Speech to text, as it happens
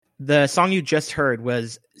The song you just heard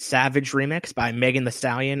was Savage Remix by Megan Thee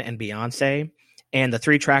Stallion and Beyonce. And the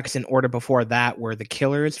 3 tracks in order before that were The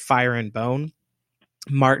Killers, Fire and Bone,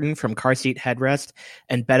 Martin from Car Seat Headrest,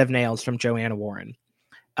 and Bed of Nails from Joanna Warren.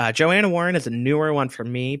 Joanna Warren is a newer one for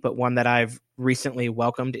me, but one that I've recently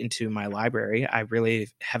welcomed into my library. I really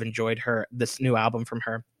have enjoyed this new album from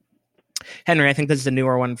her. Henry, I think this is a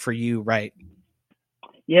newer one for you, right?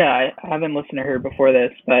 Yeah, I haven't listened to her before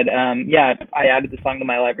this, but yeah, I added the song to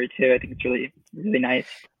my library too. I think it's really, really nice.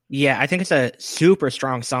 Yeah, I think it's a super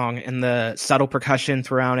strong song, and the subtle percussion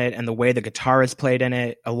throughout it and the way the guitar is played in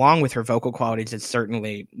it, along with her vocal qualities, is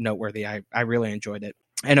certainly noteworthy. I really enjoyed it.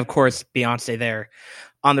 And of course, Beyonce there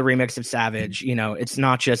on the remix of Savage, it's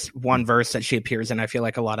not just one verse that she appears in. I feel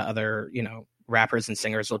like a lot of other, rappers and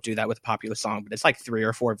singers will do that with a popular song, but it's like 3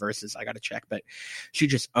 or 4 verses. I got to check, but she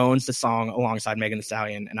just owns the song alongside Megan Thee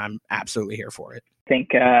Stallion, and I'm absolutely here for it. I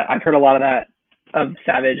think I've heard a lot of that of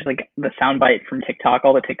Savage, like the soundbite from TikTok,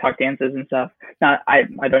 all the TikTok dances and stuff.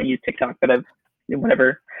 I don't use TikTok, but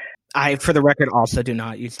whatever. I, for the record, also do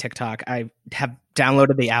not use TikTok. I have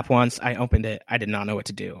downloaded the app once. I opened it. I did not know what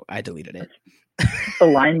to do. I deleted it. The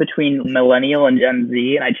line between millennial and Gen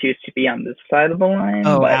Z, and I choose to be on this side of the line.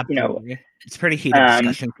 Oh, but, absolutely. It's pretty heated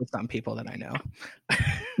discussion for some people that I know.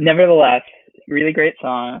 Nevertheless, really great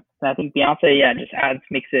song. And I think Beyonce,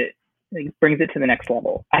 just brings it to the next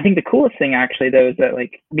level. I think the coolest thing actually though is that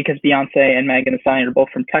because Beyonce and Megan Thee Stallion are both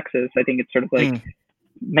from Texas, I think it's sort of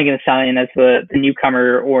Megan Thee Stallion as the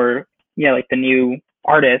newcomer, or the new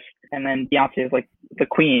artist, and then Beyonce is like the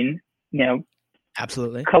queen.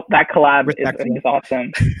 Absolutely. That collab is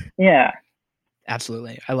awesome. Yeah.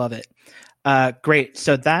 Absolutely. I love it. Great.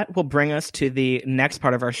 So that will bring us to the next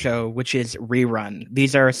part of our show, which is Rerun.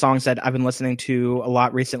 These are songs that I've been listening to a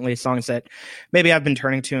lot recently, songs that maybe I've been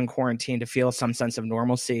turning to in quarantine to feel some sense of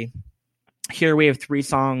normalcy. Here we have 3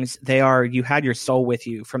 songs. They are You Had Your Soul With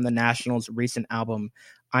You from the Nationals' recent album,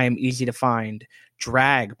 I Am Easy to Find,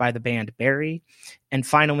 Drag by the band Barry, and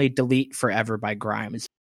finally Delete Forever by Grimes.